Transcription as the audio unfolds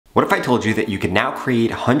What if I told you that you can now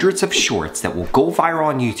create hundreds of shorts that will go viral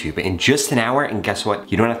on YouTube in just an hour, and guess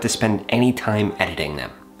what? You don't have to spend any time editing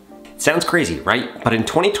them. It sounds crazy, right? But in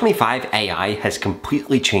 2025, AI has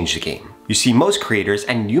completely changed the game. You see, most creators,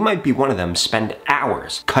 and you might be one of them, spend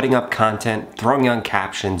hours cutting up content, throwing on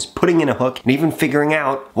captions, putting in a hook, and even figuring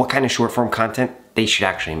out what kind of short form content they should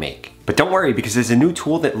actually make. But don't worry, because there's a new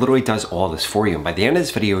tool that literally does all this for you. And by the end of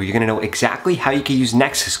this video, you're gonna know exactly how you can use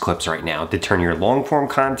Nexus clips right now to turn your long form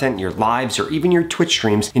content, your lives, or even your Twitch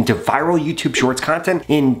streams into viral YouTube Shorts content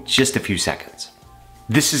in just a few seconds.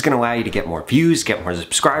 This is gonna allow you to get more views, get more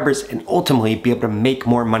subscribers, and ultimately be able to make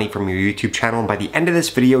more money from your YouTube channel. And by the end of this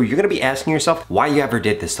video, you're gonna be asking yourself why you ever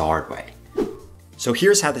did this the hard way. So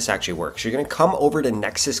here's how this actually works. You're gonna come over to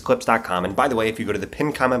nexusclips.com, and by the way, if you go to the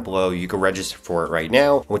pinned comment below, you can register for it right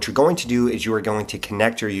now. What you're going to do is you are going to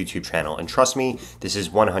connect your YouTube channel, and trust me, this is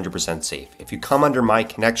 100% safe. If you come under my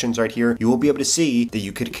connections right here, you will be able to see that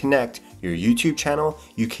you could connect your YouTube channel,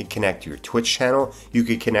 you can connect your Twitch channel, you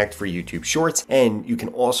could connect for YouTube Shorts, and you can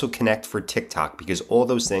also connect for TikTok, because all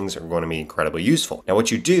those things are going to be incredibly useful. Now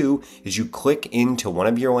what you do is you click into one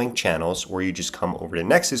of your linked channels, or you just come over to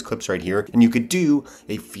Nexus Clips right here, and you could do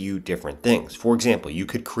a few different things. For example, you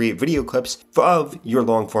could create video clips of your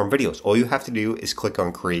long form videos. All you have to do is click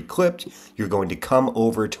on create clipped. You're going to come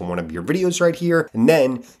over to one of your videos right here, and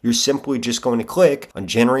then you're simply just going to click on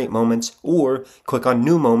generate moments or click on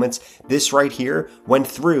new moments. This right here went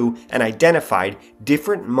through and identified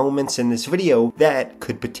different moments in this video that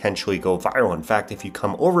could potentially go viral. In fact, if you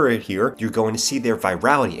come over it here, you're going to see their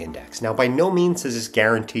virality index. Now, by no means does this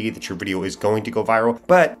guarantee that your video is going to go viral,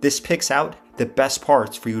 but this picks out the best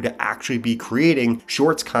parts for you to actually be creating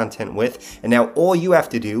shorts content with. And now all you have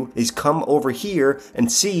to do is come over here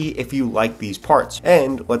and see if you like these parts.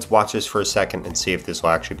 And let's watch this for a second and see if this will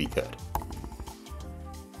actually be good.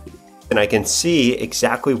 And I can see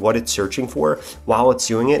exactly what it's searching for while it's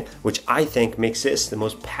doing it, which I think makes this the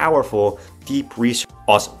most powerful deep research.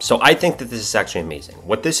 Awesome. So I think that this is actually amazing.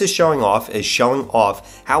 What this is showing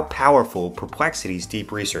off how powerful Perplexity's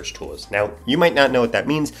deep research tool is. Now, you might not know what that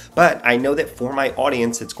means, but I know that for my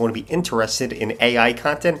audience that's going to be interested in AI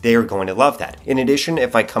content, they are going to love that. In addition,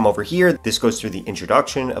 if I come over here, this goes through the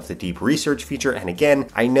introduction of the deep research feature. And again,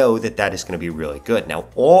 I know that that is going to be really good. Now,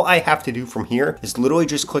 all I have to do from here is literally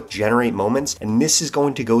just click generate moments, and this is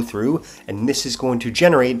going to go through and this is going to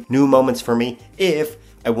generate new moments for me if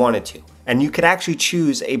I wanted to. And you could actually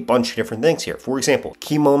choose a bunch of different things here. For example,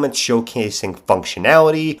 key moments showcasing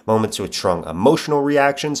functionality, moments with strong emotional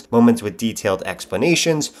reactions, moments with detailed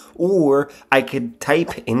explanations, or I could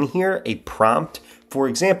type in here a prompt, for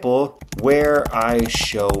example, where I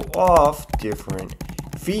show off different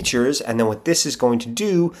features. And then what this is going to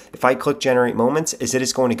do, if I click generate moments, is it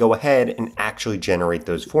is going to go ahead and actually generate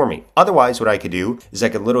those for me. Otherwise, what I could do is I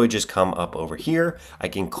could literally just come up over here. I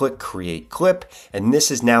can click create clip, and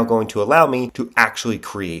this is now going to allow me to actually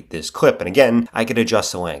create this clip. And again, I could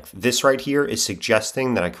adjust the length. This right here is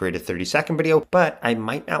suggesting that I create a 30-second video, but I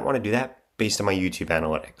might not want to do that based on my YouTube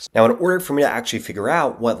analytics. Now, in order for me to actually figure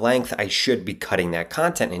out what length I should be cutting that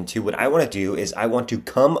content into, what I want to do is I want to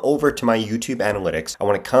come over to my YouTube analytics. I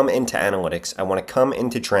want to come into analytics. I want to come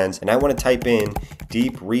into trends, and I want to type in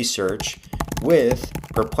deep research with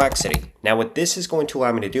Perplexity. Now, what this is going to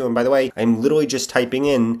allow me to do, and by the way, I'm literally just typing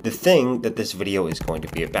in the thing that this video is going to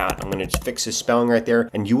be about. I'm going to just fix the spelling right there,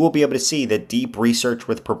 and you will be able to see that deep research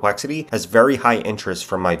with Perplexity has very high interest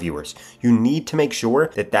from my viewers. You need to make sure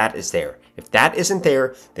that that is there. If that isn't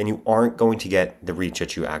there, then you aren't going to get the reach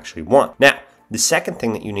that you actually want. Now, the second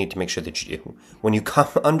thing that you need to make sure that you do, when you come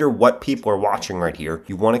under what people are watching right here,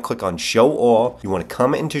 you want to click on show all, you want to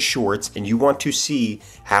come into shorts, and you want to see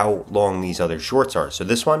how long these other shorts are. So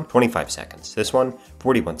this one, 25 seconds, this one,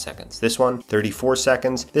 41 seconds, this one, 34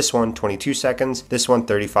 seconds, this one, 22 seconds, this one,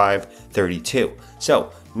 35, 32.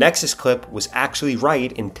 So Nexus Clip was actually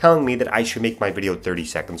right in telling me that I should make my video 30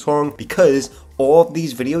 seconds long, because all of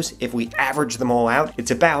these videos, if we average them all out,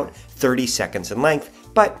 it's about 30 seconds in length.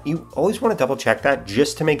 But you always want to double check that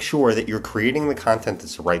just to make sure that you're creating the content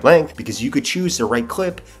that's the right length, because you could choose the right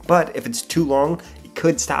clip, but if it's too long, it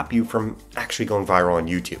could stop you from actually going viral on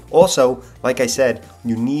YouTube. Also, like I said,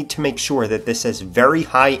 you need to make sure that this has very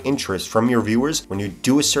high interest from your viewers when you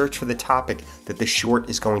do a search for the topic that the short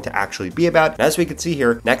is going to actually be about. And as we can see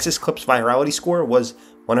here, Nexus Clip's virality score was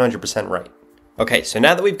 100% right. Okay, so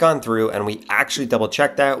now that we've gone through and we actually double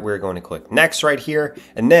check that, we're going to click next right here,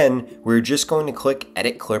 and then we're just going to click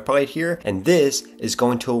edit clip right here, and this is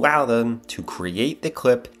going to allow them to create the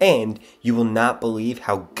clip, and you will not believe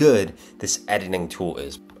how good this editing tool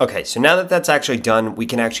is. Okay, so now that that's actually done, we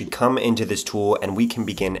can actually come into this tool and we can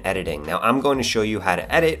begin editing. Now I'm going to show you how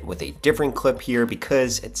to edit with a different clip here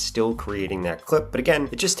because it's still creating that clip, but again,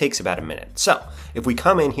 it just takes about a minute. So if we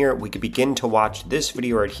come in here, we could begin to watch this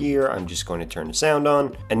video right here. I'm just going to turn the sound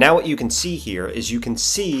on. And now what you can see here is you can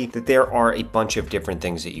see that there are a bunch of different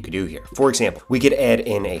things that you could do here. For example, we could add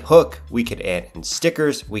in a hook, we could add in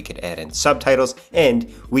stickers, we could add in subtitles,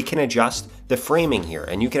 and we can adjust the framing here,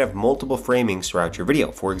 and you can have multiple framings throughout your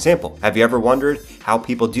video. For example, have you ever wondered how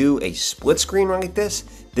people do a split screen like this?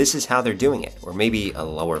 This is how they're doing it. Or maybe a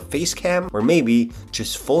lower face cam, or maybe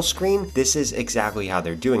just full screen. This is exactly how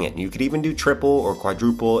they're doing it. And you could even do triple or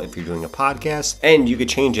quadruple if you're doing a podcast, and you could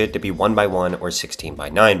change it to be 1:1 or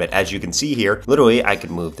 16:9. But as you can see here, literally I could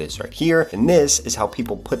move this right here, and this is how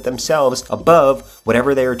people put themselves above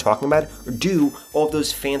whatever they are talking about or do all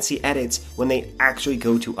those fancy edits when they actually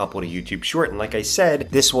go to upload a YouTube short. And like I said,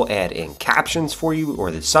 this will add in captions for you or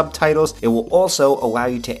the subtitles. It will also allow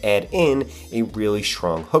you to add in a really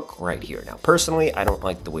strong hook right here. Now personally, I don't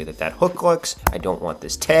like the way that that hook looks. I don't want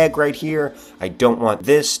this tag right here. I don't want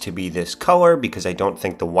this to be this color because I don't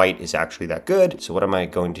think the white is actually that good. So what am I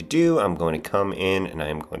going to do? I'm going to come in and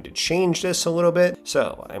I'm going to change this a little bit.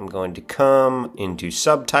 So I'm going to come into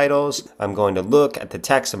subtitles. I'm going to look at the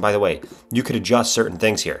text. And by the way, you could adjust certain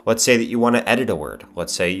things here. Let's say that you want to edit a word.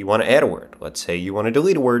 Let's say you want to add a word. Let's say you want to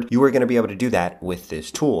delete a word. You are going to be able to do that with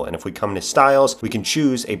this tool. And if we come to styles, we can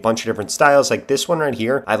choose a bunch of different styles like this one right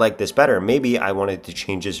here. I like this better. Maybe I wanted to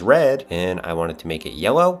change this red and I wanted to make it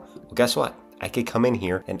yellow. Well, guess what? I could come in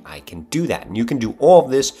here and I can do that. And you can do all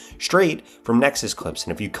of this straight from Nexus Clips.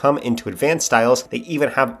 And if you come into advanced styles, they even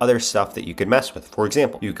have other stuff that you could mess with. For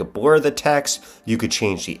example, you could blur the text, you could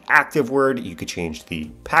change the active word, you could change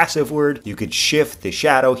the passive word, you could shift the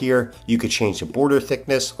shadow here, you could change the border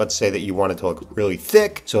thickness. Let's say that you want it to look really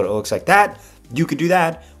thick, so it looks like that. You could do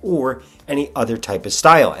that, or any other type of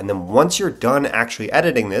style. And then once you're done actually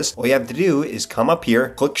editing this, all you have to do is come up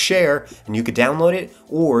here, click share, and you could download it,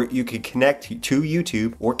 or you could connect to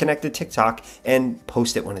YouTube or connect to TikTok and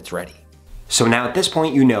post it when it's ready. So now at this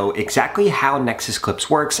point, you know exactly how Nexus Clips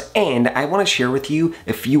works, and I want to share with you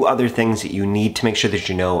a few other things that you need to make sure that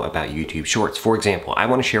you know about YouTube Shorts. For example, I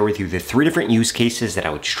want to share with you the 3 different use cases that I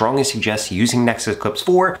would strongly suggest using Nexus Clips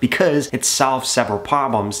for, because it solves several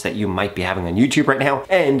problems that you might be having on YouTube right now,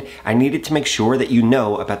 and I needed to make sure that you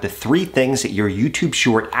know about the 3 things that your YouTube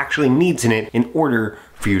Short actually needs in it in order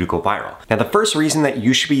for you to go viral. Now, the first reason that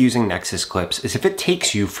you should be using Nexus Clips is if it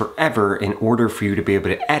takes you forever in order for you to be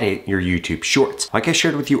able to edit your YouTube Shorts. Like I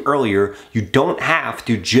shared with you earlier, you don't have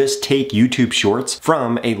to just take YouTube Shorts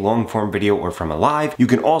from a long form video or from a live. You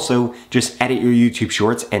can also just edit your YouTube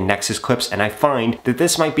Shorts and Nexus Clips, and I find that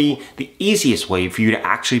this might be the easiest way for you to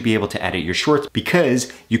actually be able to edit your shorts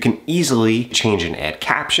because you can easily change and add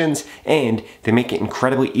captions, and they make it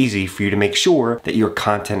incredibly easy for you to make sure that your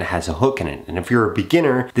content has a hook in it. And if you're a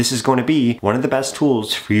beginner, this is going to be one of the best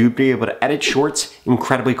tools for you to be able to edit shorts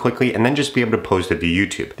incredibly quickly and then just be able to post it to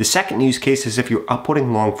YouTube. The second use case is if you're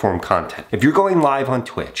uploading long form content. If you're going live on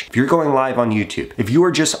Twitch, if you're going live on YouTube, if you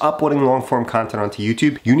are just uploading long form content onto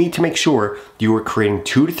YouTube, you need to make sure you are creating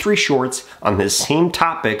 2 to 3 shorts on the same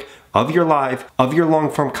topic of your live, of your long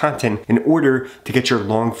form content in order to get your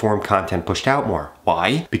long form content pushed out more.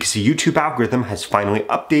 Why? Because the YouTube algorithm has finally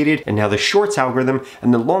updated, and now the shorts algorithm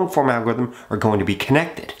and the long form algorithm are going to be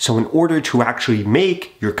connected. So in order to actually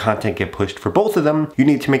make your content get pushed for both of them, you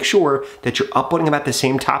need to make sure that you're uploading about the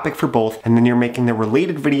same topic for both, and then you're making the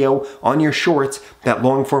related video on your shorts, that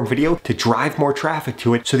long form video, to drive more traffic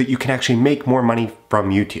to it so that you can actually make more money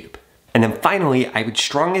from YouTube. And then finally, I would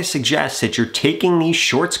strongly suggest that you're taking these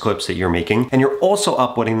shorts clips that you're making and you're also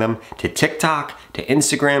uploading them to TikTok, to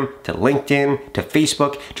Instagram, to LinkedIn, to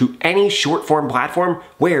Facebook, to any short form platform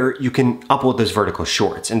where you can upload those vertical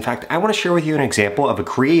shorts. In fact, I want to share with you an example of a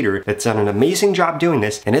creator that's done an amazing job doing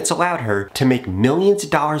this, and it's allowed her to make millions of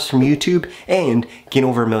dollars from YouTube and gain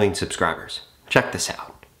over 1 million subscribers. Check this out.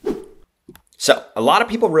 So a lot of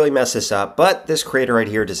people really mess this up, but this creator right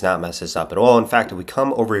here does not mess this up at all. In fact, if we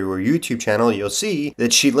come over to her YouTube channel, you'll see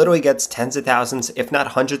that she literally gets tens of thousands, if not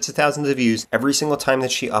hundreds of thousands of views every single time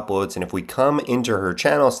that she uploads. And if we come into her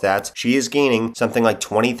channel stats, she is gaining something like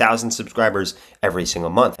 20,000 subscribers every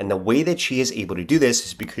single month. And the way that she is able to do this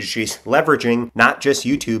is because she's leveraging not just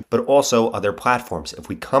YouTube, but also other platforms. If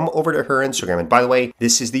we come over to her Instagram, and by the way,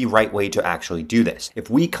 this is the right way to actually do this.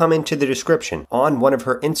 If we come into the description on one of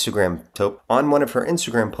her Instagram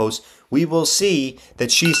posts, we will see that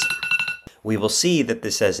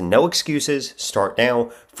this says no excuses, start now,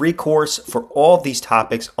 free course for all of these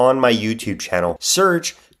topics on my YouTube channel.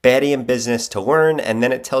 Search baddie in business to learn, and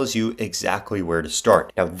then it tells you exactly where to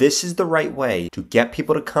start. Now, this is the right way to get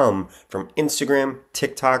people to come from Instagram,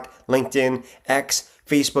 TikTok, LinkedIn, X,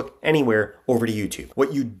 Facebook, anywhere over to YouTube.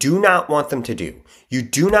 What you do not want them to do, you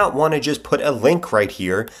do not want to just put a link right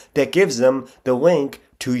here that gives them the link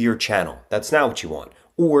to your channel. That's not what you want.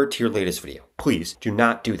 Or to your latest video. Please do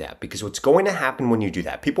not do that, because what's going to happen when you do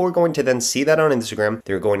that, people are going to then see that on Instagram,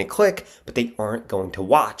 they're going to click, but they aren't going to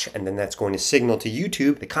watch, and then that's going to signal to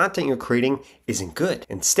YouTube the content you're creating isn't good.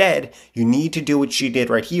 Instead, you need to do what she did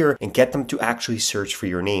right here and get them to actually search for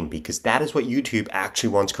your name, because that is what YouTube actually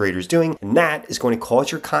wants creators doing, and that is going to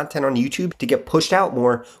cause your content on YouTube to get pushed out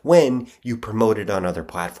more when you promote it on other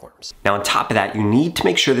platforms. Now, on top of that, you need to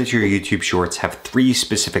make sure that your YouTube shorts have 3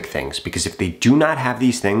 specific things, because if they do not have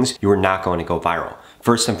these things, you are not going to go viral.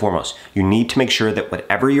 First and foremost, you need to make sure that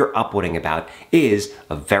whatever you're uploading about is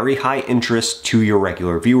of very high interest to your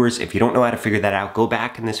regular viewers. If you don't know how to figure that out, go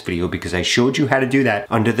back in this video because I showed you how to do that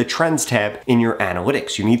under the Trends tab in your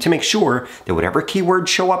analytics. You need to make sure that whatever keywords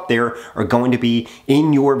show up there are going to be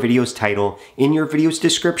in your video's title, in your video's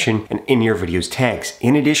description, and in your video's tags.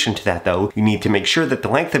 In addition to that though, you need to make sure that the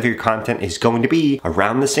length of your content is going to be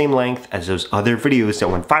around the same length as those other videos that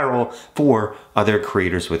went viral for other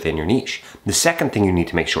creators within your niche. The second thing you need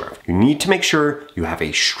to make sure of, you need to make sure you have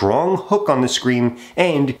a strong hook on the screen,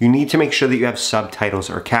 and you need to make sure that you have subtitles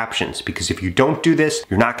or captions, because if you don't do this,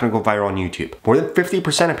 you're not gonna go viral on YouTube. More than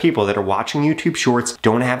 50% of people that are watching YouTube shorts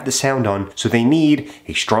don't have the sound on, so they need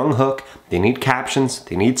a strong hook, they need captions,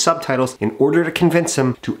 they need subtitles in order to convince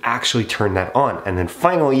them to actually turn that on. And then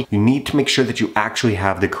finally, you need to make sure that you actually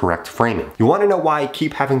have the correct framing. You wanna know why I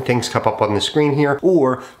keep having things come up on the screen here,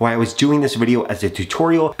 or why I was doing this video as a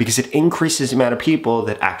tutorial? Because it increases the amount of people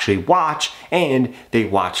that actually watch, and they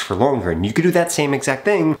watch for longer. And you could do that same exact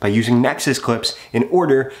thing by using Nexus clips in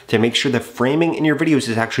order to make sure the framing in your videos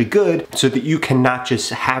is actually good, so that you can not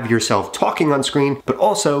just have yourself talking on screen, but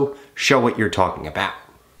also show what you're talking about.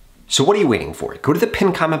 So what are you waiting for? Go to the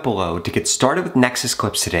pinned comment below to get started with Nexus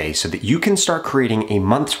clips today so that you can start creating a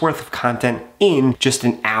month's worth of content in just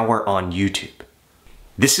an hour on YouTube.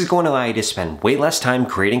 This is going to allow you to spend way less time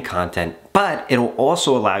creating content, but it'll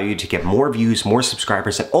also allow you to get more views, more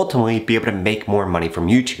subscribers, and ultimately be able to make more money from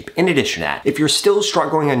YouTube. In addition to that, if you're still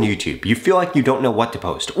struggling on YouTube, you feel like you don't know what to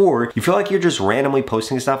post, or you feel like you're just randomly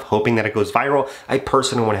posting stuff hoping that it goes viral, I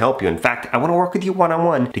personally want to help you. In fact, I want to work with you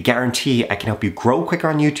one-on-one to guarantee I can help you grow quicker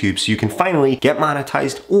on YouTube so you can finally get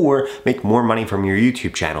monetized or make more money from your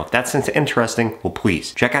YouTube channel. If that sounds interesting, well,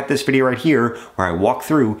 please check out this video right here where I walk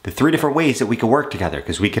through the 3 different ways that we could work together,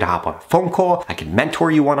 because we could hop on a phone call, I could mentor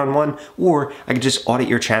you one-on-one, or I could just audit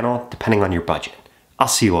your channel depending on your budget. I'll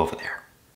see you over there.